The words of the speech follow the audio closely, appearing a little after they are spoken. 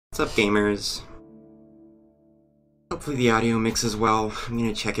What's up, gamers? Hopefully the audio mixes well. I'm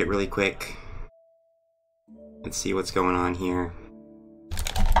gonna check it really quick. Let's see what's going on here.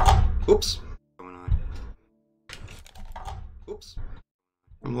 Oops. What's going on? Oops.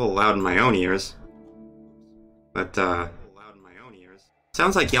 I'm a little loud in my own ears. But,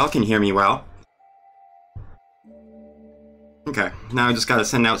 sounds like y'all can hear me well. Okay, now I just gotta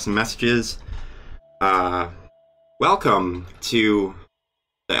send out some messages. Welcome to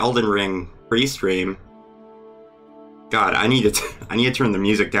the Elden Ring pre-stream. God, I need to turn the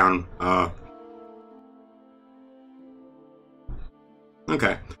music down.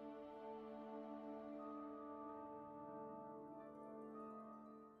 Okay.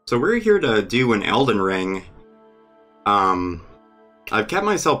 So we're here to do an Elden Ring. I've kept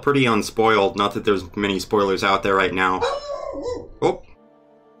myself pretty unspoiled, not that there's many spoilers out there right now. Oh,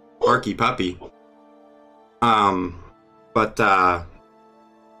 barky puppy. But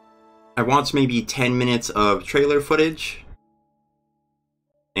I watched maybe 10 minutes of trailer footage.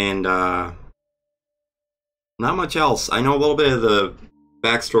 And, not much else. I know a little bit of the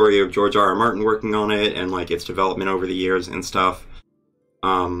backstory of George R.R. Martin working on it, and, like, its development over the years and stuff.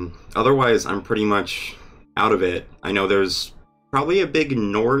 Otherwise, I'm pretty much out of it. I know there's probably a big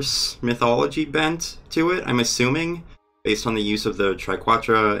Norse mythology bent to it, I'm assuming, based on the use of the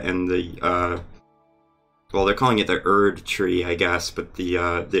Triquetra and the, well, they're calling it the Erd tree, I guess, but the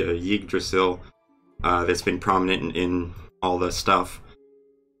Yggdrasil, that's been prominent in all the stuff.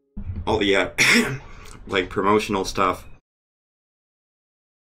 All the, like, promotional stuff.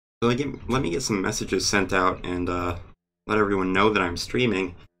 So, like, let me get some messages sent out and, let everyone know that I'm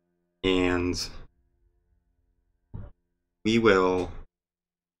streaming, and we will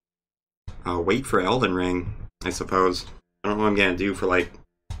wait for Elden Ring, I suppose. I don't know what I'm gonna do for like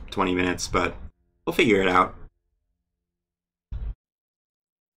 20 minutes, but we'll figure it out.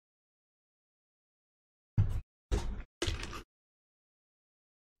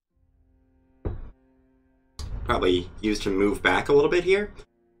 Probably used to move back a little bit here.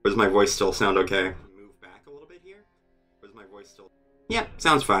 Or does my voice still sound okay? Move back a little bit here? Or does my voice still... Yeah,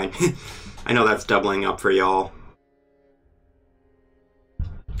 sounds fine. I know that's doubling up for y'all.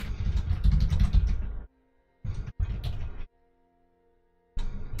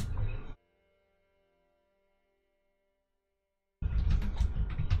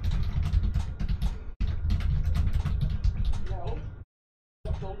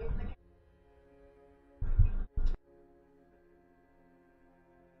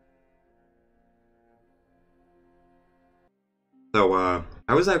 So,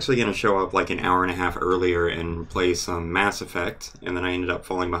 I was actually going to show up like an hour and a half earlier and play some Mass Effect, and then I ended up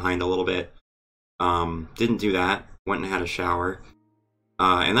falling behind a little bit. Didn't do that. Went and had a shower.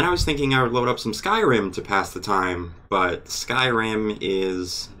 And then I was thinking I would load up some Skyrim to pass the time, but Skyrim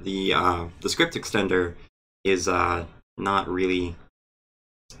is the script extender is not really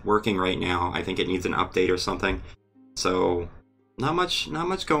working right now. I think it needs an update or something. So not much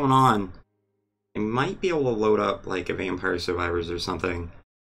going on. I might be able to load up like a Vampire Survivors or something.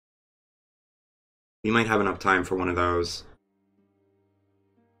 We might have enough time for one of those.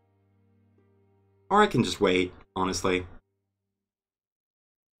 Or I can just wait, honestly.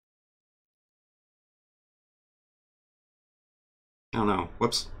 I don't know.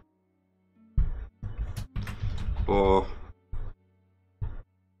 Whoops. Oh.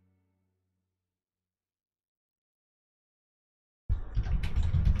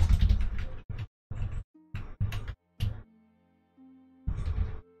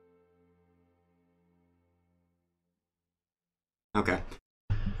 Okay.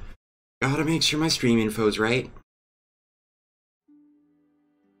 Gotta make sure my stream info's right.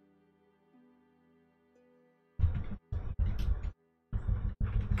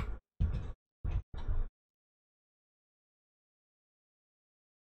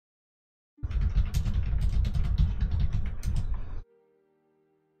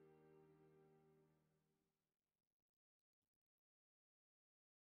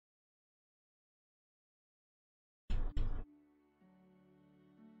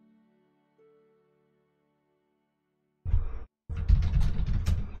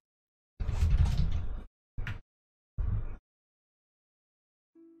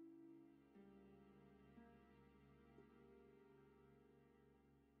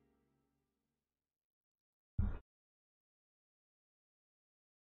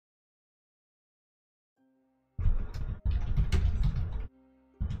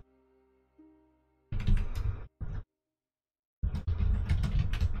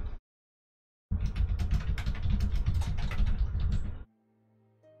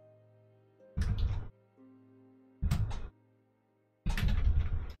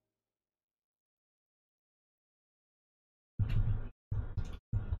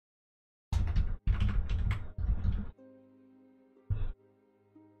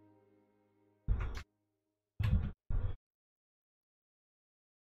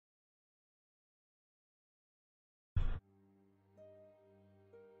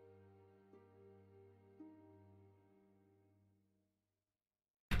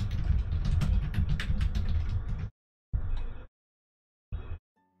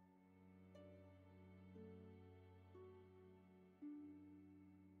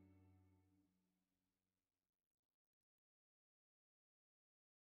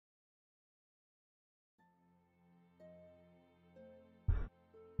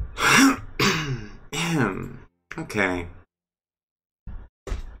 Okay.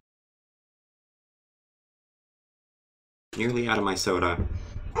 Nearly out of my soda.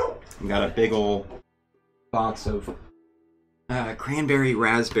 I got a big ol' box of cranberry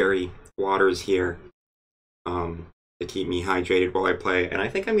raspberry waters here to keep me hydrated while I play. And I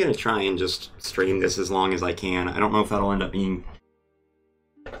think I'm going to try and just stream this as long as I can. I don't know if that'll end up being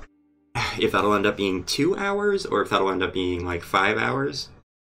 2 hours or if that'll end up being like 5 hours.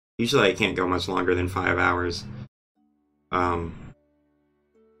 Usually I can't go much longer than 5 hours.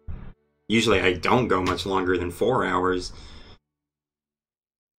 Usually I don't go much longer than 4 hours.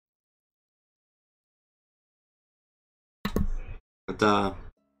 But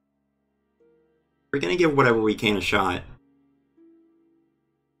we're gonna give whatever we can a shot.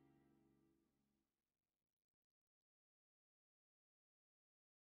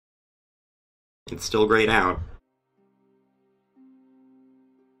 It's still grayed out.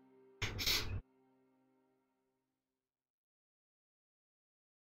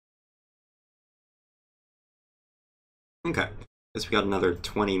 Okay. Guess we got another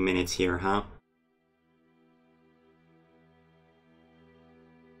 20 minutes here, huh?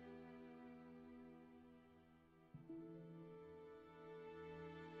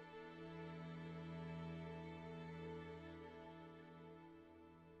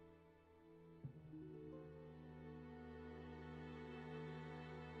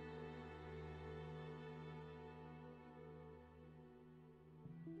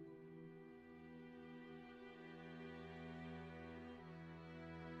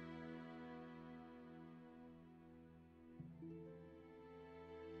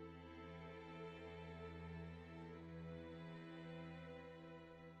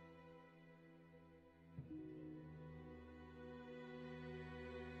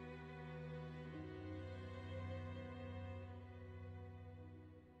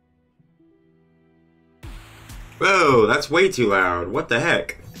 Whoa, that's way too loud. What the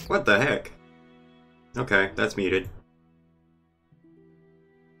heck? What the heck? Okay, that's muted.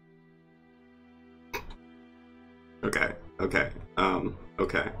 Okay, okay,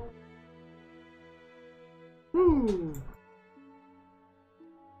 okay. Woo.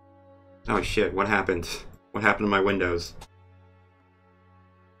 Oh shit, what happened? What happened to my windows?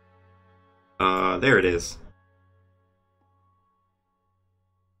 There it is.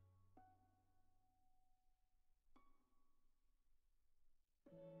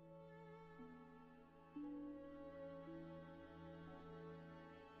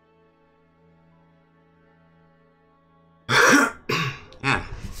 Ah.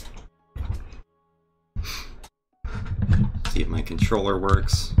 See if my controller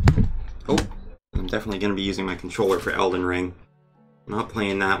works. Oh, I'm definitely going to be using my controller for Elden Ring. I'm not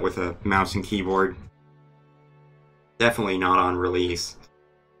playing that with a mouse and keyboard. Definitely not on release.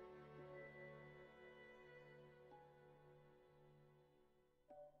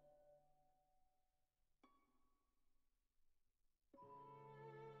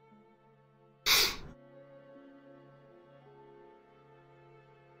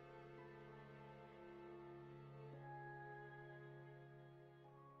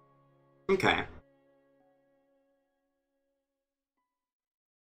 Okay.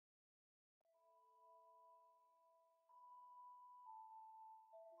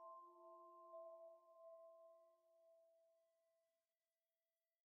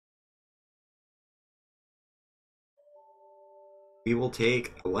 We will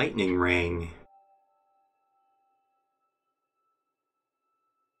take a lightning ring.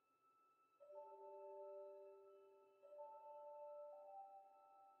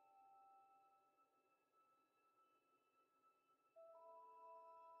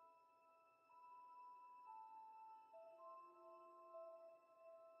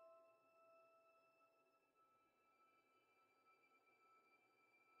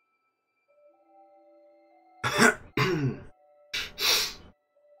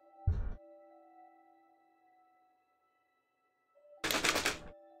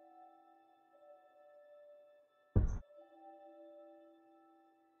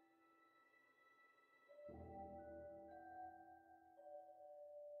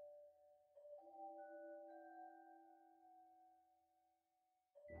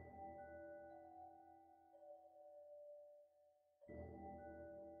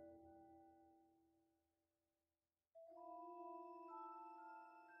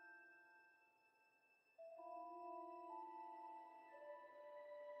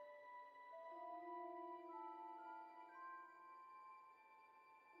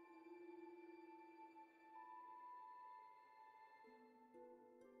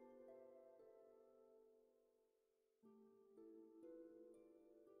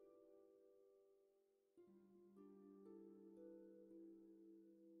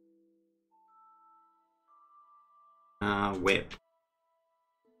 Whip.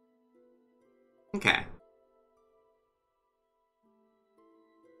 Okay.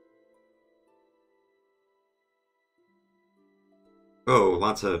 Oh,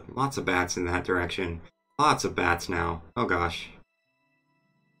 lots of bats in that direction. Lots of bats now. Oh gosh.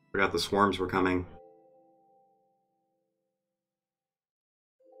 Forgot the swarms were coming.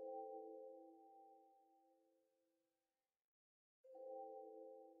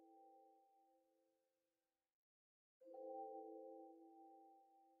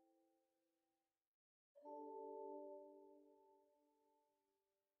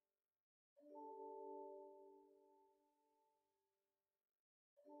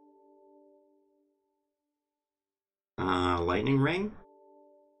 Lightning ring?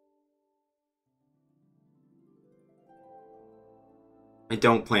 I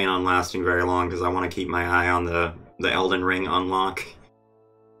don't plan on lasting very long because I want to keep my eye on the Elden Ring unlock.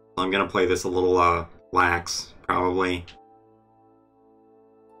 So I'm gonna play this a little lax, probably.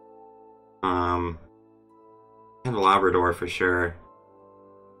 And Labrador for sure.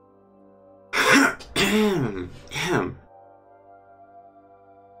 Damn.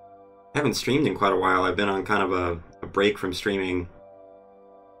 I haven't streamed in quite a while. I've been on kind of a break from streaming.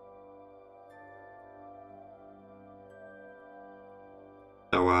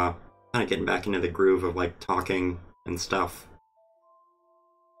 So, kind of getting back into the groove of, like, talking and stuff.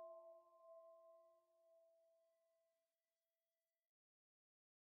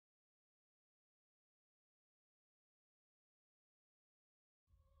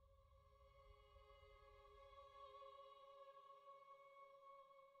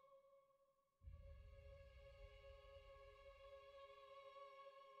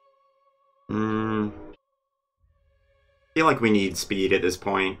 I feel like we need speed at this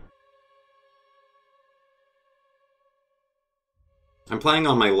point. I'm playing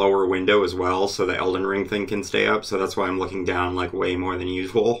on my lower window as well, so the Elden Ring thing can stay up, so that's why I'm looking down, like, way more than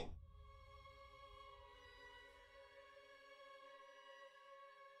usual.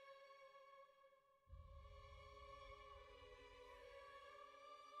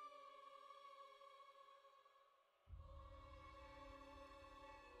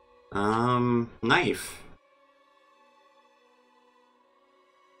 Knife.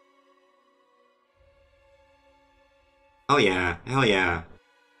 Hell yeah, hell yeah.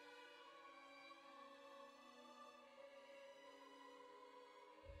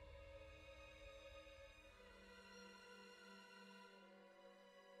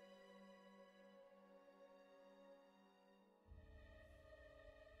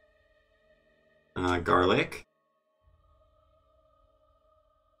 Garlic.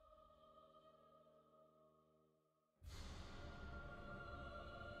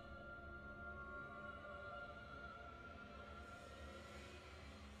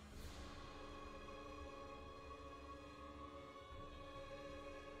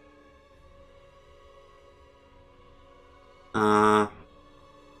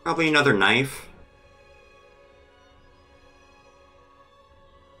 Probably another knife.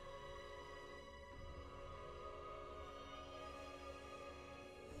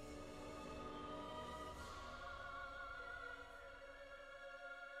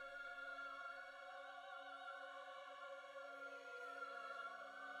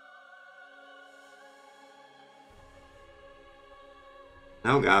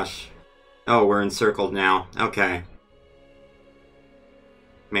 Oh gosh. Oh, we're encircled now. Okay.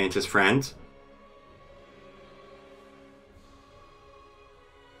 Mantis friend.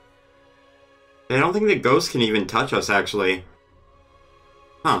 I don't think the ghost can even touch us, actually.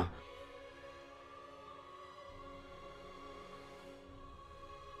 Huh.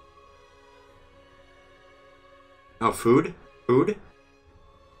 Oh, food? Food?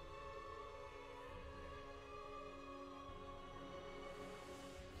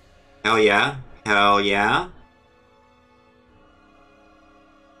 Hell yeah. Hell yeah.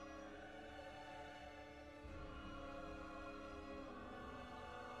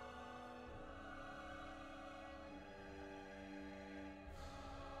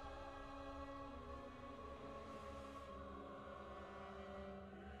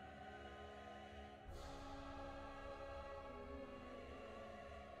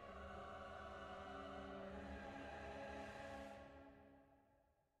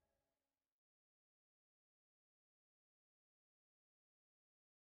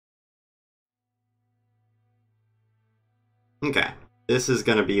 Okay. This is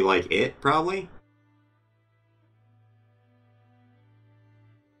gonna be like it, probably?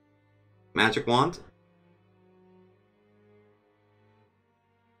 Magic wand?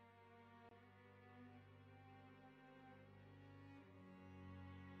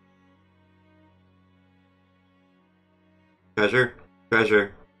 Treasure?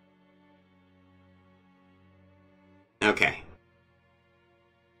 Treasure. Okay.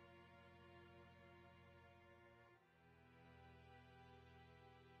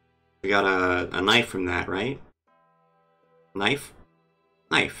 We got a knife from that, right? Knife?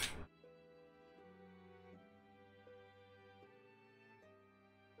 Knife.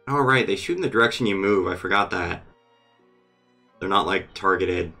 Oh, right, they shoot in the direction you move. I forgot that. They're not, like,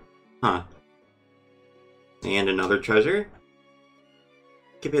 targeted. Huh. And another treasure?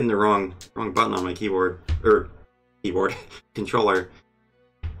 Keep hitting the wrong button on my keyboard. Keyboard. Controller.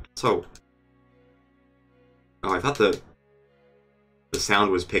 So... Oh, I thought the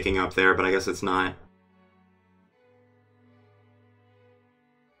sound was picking up there, but I guess it's not.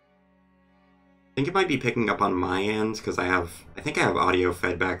 I think it might be picking up on my end, because I think I have audio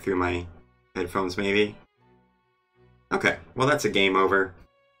fed back through my headphones, maybe. Okay, well that's a game over.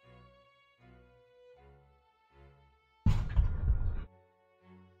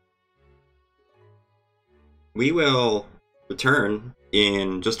 We will return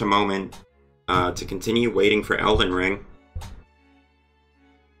in just a moment to continue waiting for Elden Ring.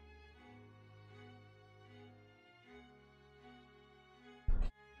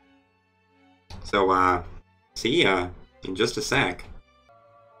 So, see ya in just a sec.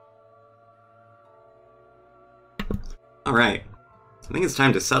 Alright. I think it's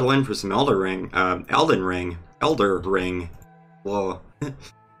time to settle in for some Elden Ring. Elder Ring. Whoa.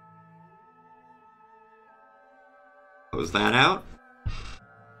 Close that out.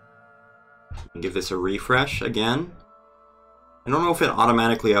 Give this a refresh again. I don't know if it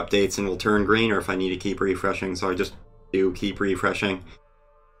automatically updates and will turn green or if I need to keep refreshing, so I just do keep refreshing.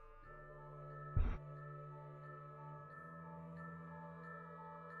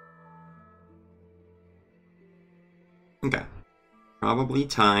 Okay. Probably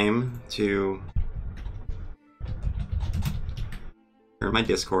time to turn my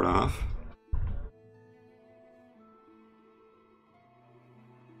Discord off.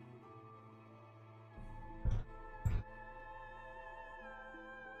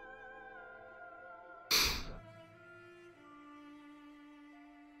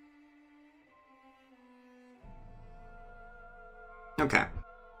 Okay.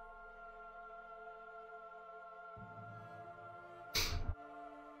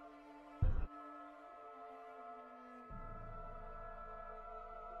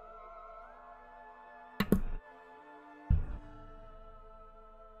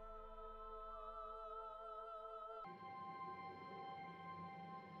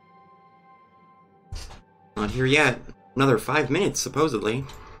 Not here yet. Another 5 minutes, supposedly.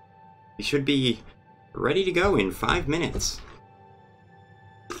 We should be ready to go in 5 minutes.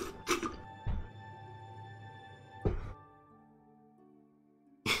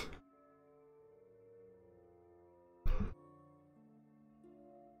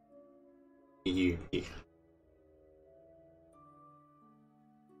 Yeah.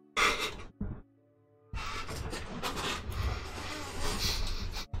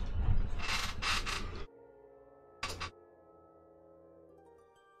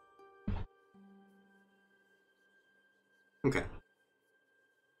 Okay.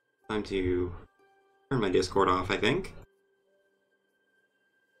 Time to turn my Discord off, I think.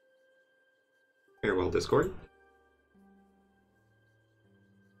 Farewell, Discord.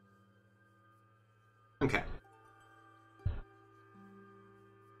 Okay.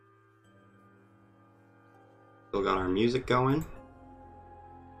 Still got our music going.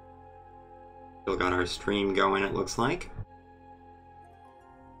 Still got our stream going, it looks like.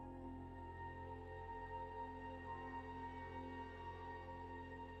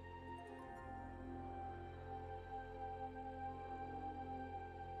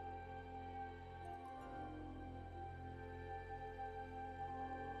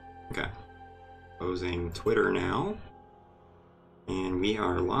 Okay. Closing Twitter now. And we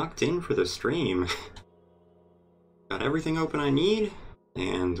are locked in for the stream. Got everything open I need,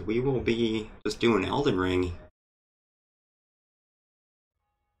 and we will be just doing Elden Ring.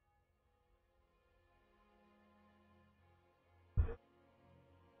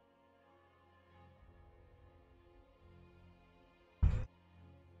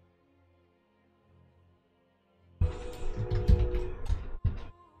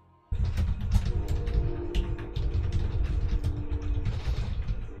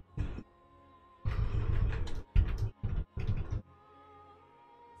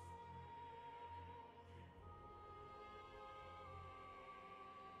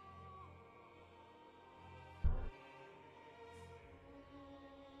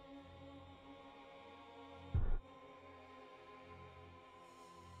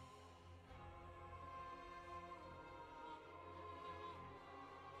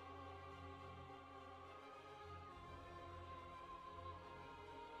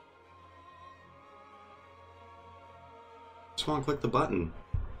 Just want to click the button.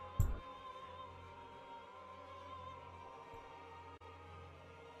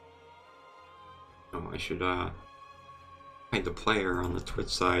 Oh, I should hide the player on the Twitch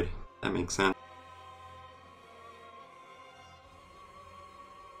side. That makes sense.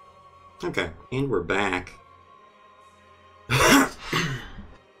 Okay, and we're back.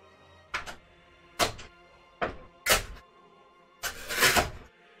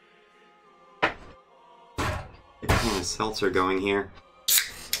 Getting a seltzer going here.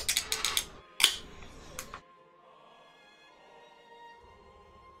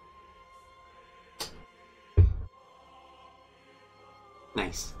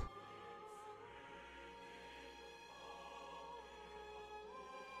 Nice.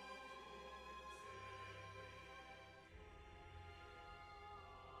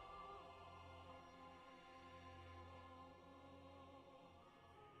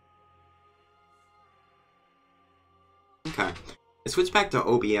 Okay. I switched back to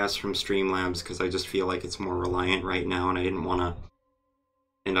OBS from Streamlabs because I just feel like it's more reliant right now, and I didn't want to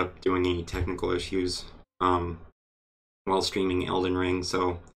end up doing any technical issues while streaming Elden Ring,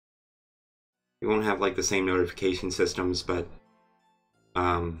 so we won't have like the same notification systems, but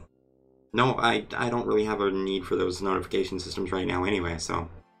no, I don't really have a need for those notification systems right now anyway, so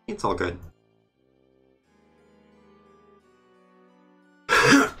it's all good.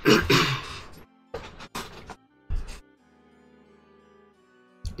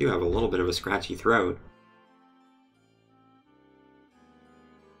 I do have a little bit of a scratchy throat.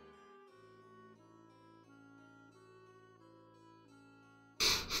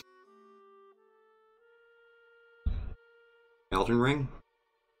 Elden Ring?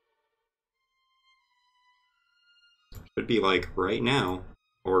 Should be like right now.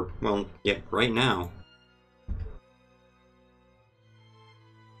 Or, well, yeah, right now.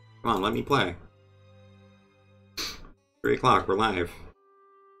 Come on, let me play. 3 o'clock, we're live.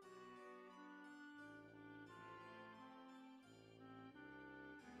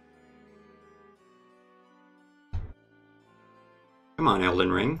 Come on,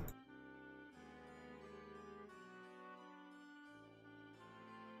 Elden Ring.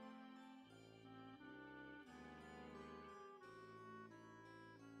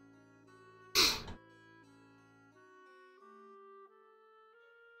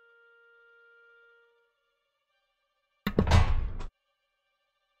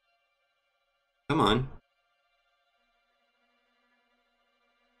 Come on.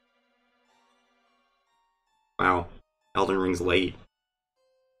 Wow, Elden Ring's late.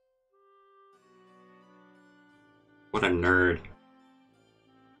 What a nerd.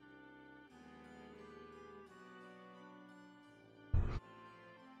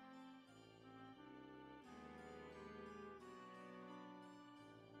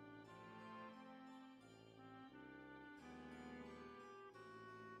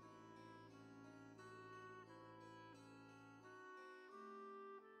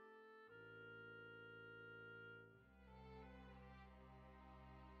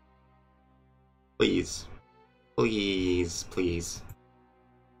 Please. Please, please.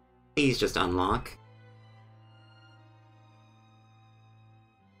 Please just unlock.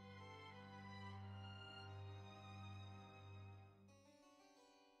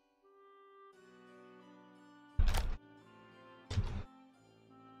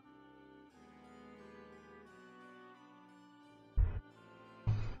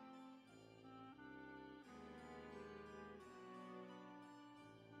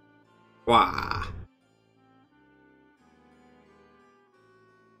 Wah.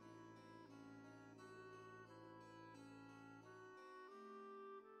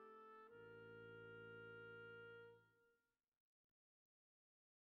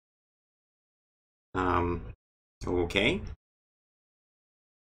 Okay.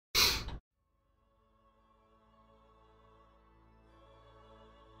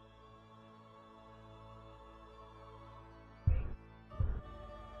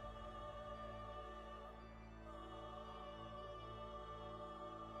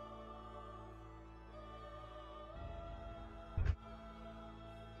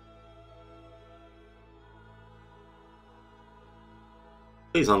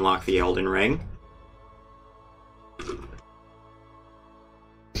 Please unlock the Elden Ring.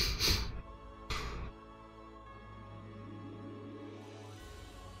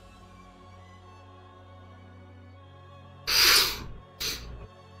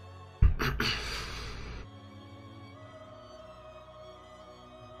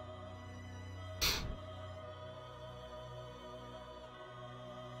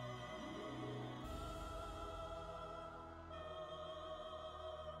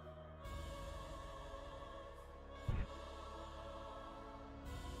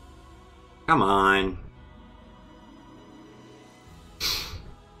 Come on.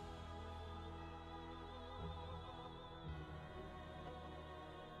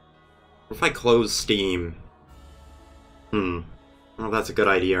 What if I close Steam? I don't know if that's a good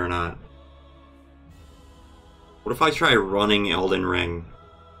idea or not. What if I try running Elden Ring?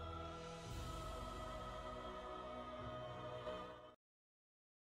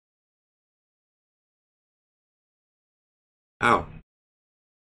 Oh.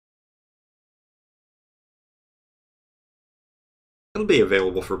 It'll be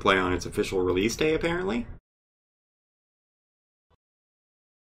available for play on its official release day, apparently.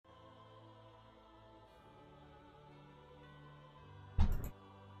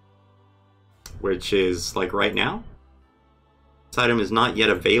 Which is, like, right now? This item is not yet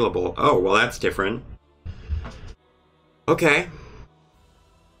available. Oh, well, that's different. Okay.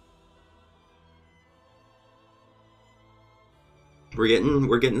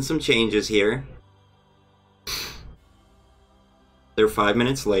 We're getting some changes here. They're 5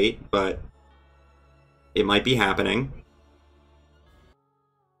 minutes late, but it might be happening.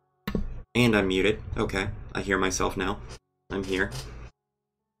 And I'm muted. Okay, I hear myself now. I'm here.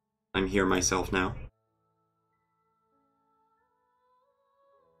 I'm here myself now.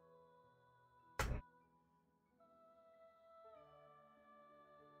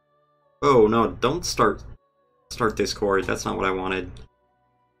 Oh no, don't start Discord. That's not what I wanted.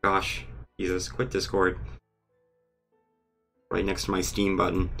 Gosh, Jesus, quit Discord. Right next to my Steam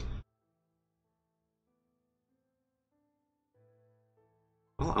button.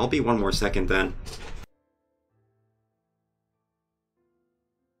 Well, I'll be one more second then.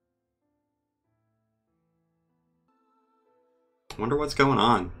 Wonder what's going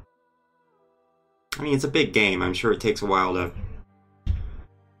on. I mean, it's a big game. I'm sure it takes a while to,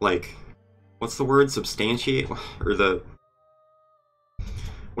 like, what's the word? Substantiate? Or the...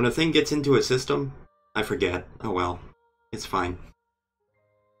 When a thing gets into a system? I forget. Oh well. It's fine.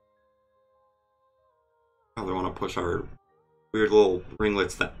 Probably want to push our weird little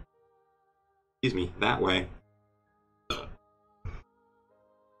ringlets that... Excuse me, that way.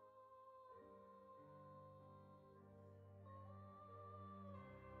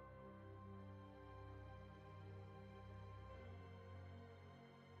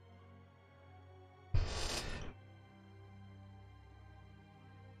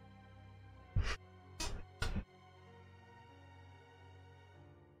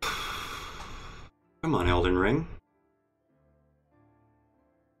 Come on, Elden Ring.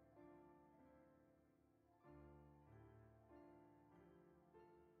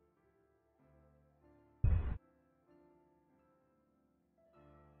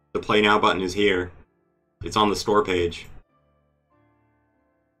 The Play Now button is here. It's on the store page.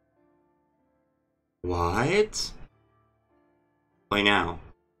 What? Play Now.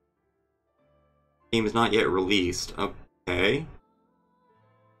 Game is not yet released. Okay.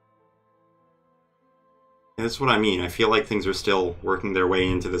 That's what I mean. I feel like things are still working their way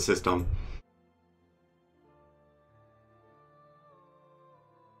into the system.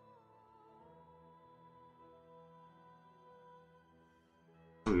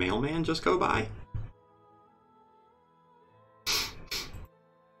 A mailman just go by?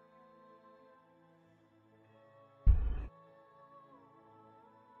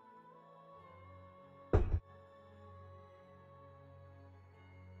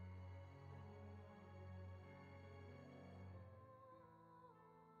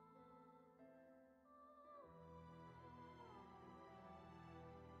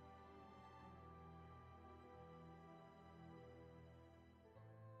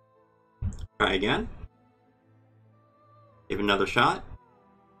 Try again. Give another shot.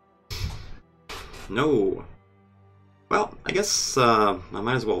 No. Well, I guess I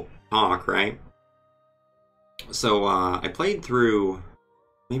might as well talk, right? So I played through...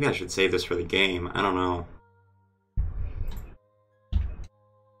 Maybe I should save this for the game. I don't know.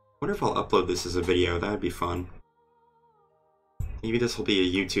 Wonder if I'll upload this as a video. That would be fun. Maybe this will be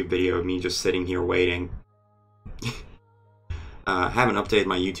a YouTube video of me just sitting here waiting. I haven't updated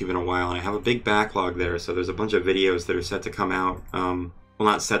my YouTube in a while, and I have a big backlog there, so there's a bunch of videos that are set to come out. Well,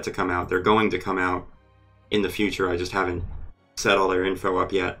 not set to come out. They're going to come out in the future. I just haven't set all their info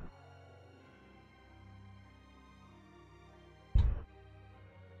up yet.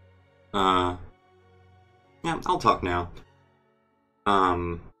 Yeah, I'll talk now.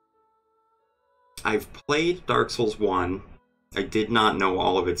 I've played Dark Souls 1. I did not know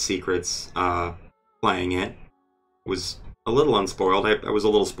all of its secrets playing it. Was a little unspoiled. I was a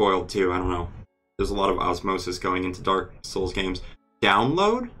little spoiled too, I don't know. There's a lot of osmosis going into Dark Souls games.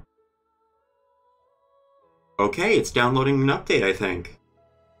 Download? Okay, it's downloading an update, I think.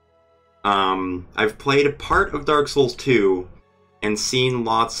 I've played a part of Dark Souls 2 and seen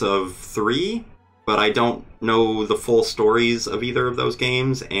lots of 3, but I don't know the full stories of either of those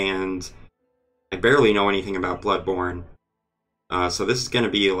games, and I barely know anything about Bloodborne. So this is going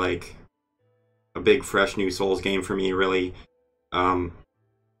to be like a big, fresh new Souls game for me, really.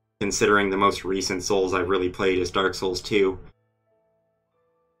 Considering the most recent Souls I've really played is Dark Souls 2.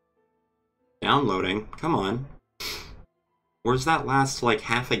 Downloading? Come on. Where's that last, like,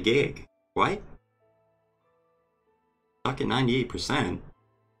 half a gig? What? Stuck at 98%?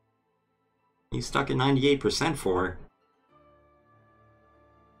 You stuck at 98% for?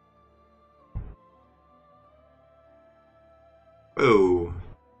 Oh,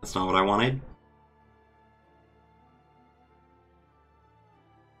 that's not what I wanted.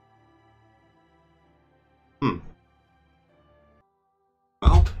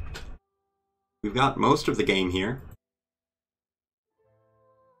 Well, we've got most of the game here.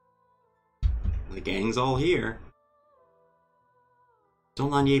 The gang's all here. Still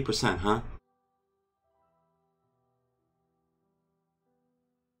 98%, huh?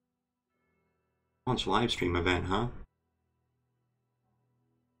 Launch livestream event, huh?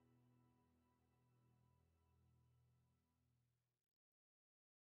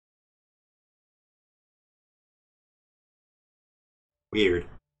 Weird.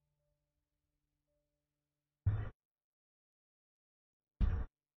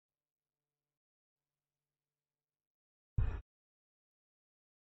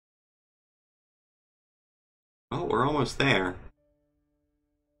 Well, we're almost there.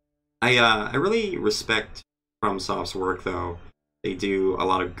 I really respect FromSoft's work, though. They do a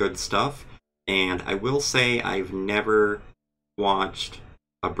lot of good stuff, and I will say I've never watched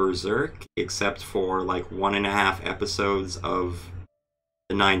a Berserk except for like 1.5 episodes of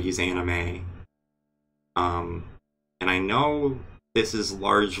the 90s anime. And I know this is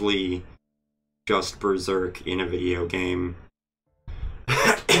largely just Berserk in a video game,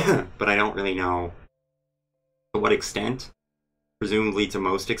 but I don't really know to what extent. Presumably to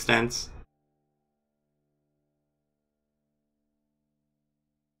most extents.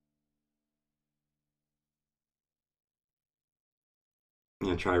 I'm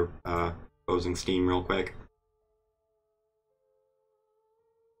gonna try closing Steam real quick.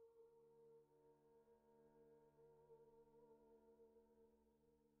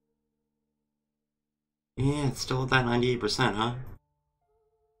 Yeah, it's still at that 98%, huh?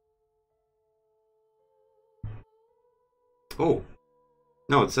 Oh.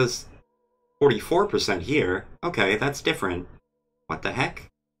 No, it says 44% here. Okay, that's different. What the heck?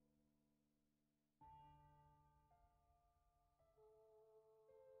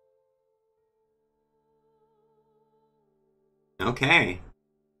 Okay.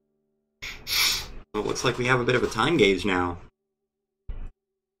 Well, it looks like we have a bit of a time gauge now.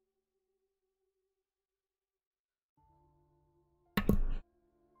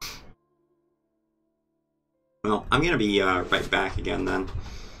 Well, I'm gonna be right back again then.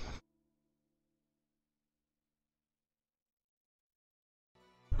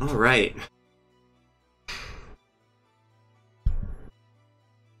 Alright.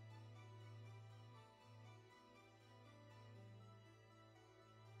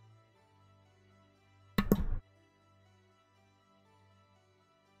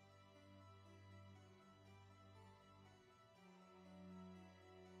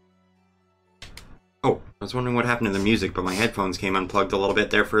 Oh, I was wondering what happened to the music, but my headphones came unplugged a little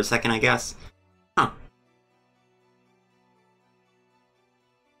bit there for a second, I guess. Huh.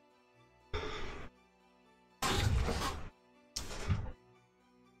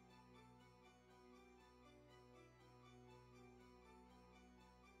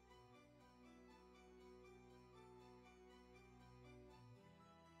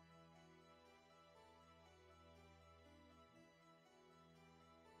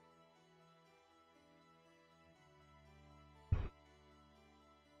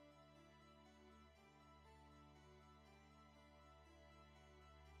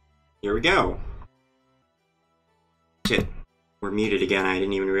 Here we go. Shit. We're muted again. I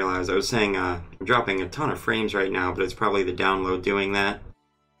didn't even realize. I was saying I'm dropping a ton of frames right now, but it's probably the download doing that.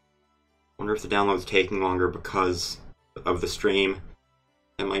 Wonder if the download's taking longer because of the stream.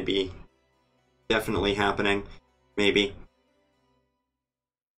 That might be definitely happening. Maybe.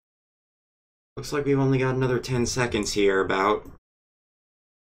 Looks like we've only got another 10 seconds here, about.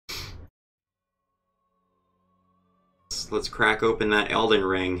 Let's crack open that Elden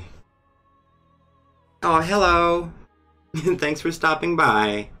Ring. Oh, hello! Thanks for stopping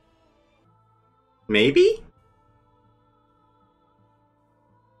by. Maybe?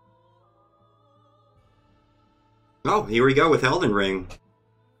 Oh, here we go with Elden Ring.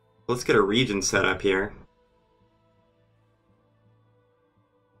 Let's get a region set up here.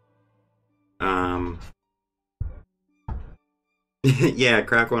 Yeah,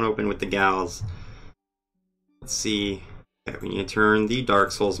 crack one open with the gals. Let's see. Okay, we need to turn the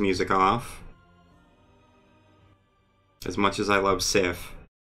Dark Souls music off. As much as I love Sif,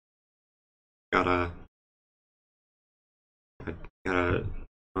 gotta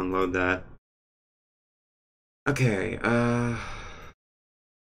unload that. Okay,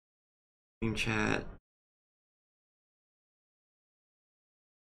 game chat.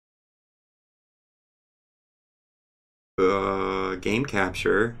 Game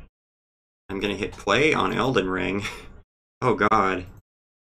capture. I'm gonna hit play on Elden Ring. Oh god.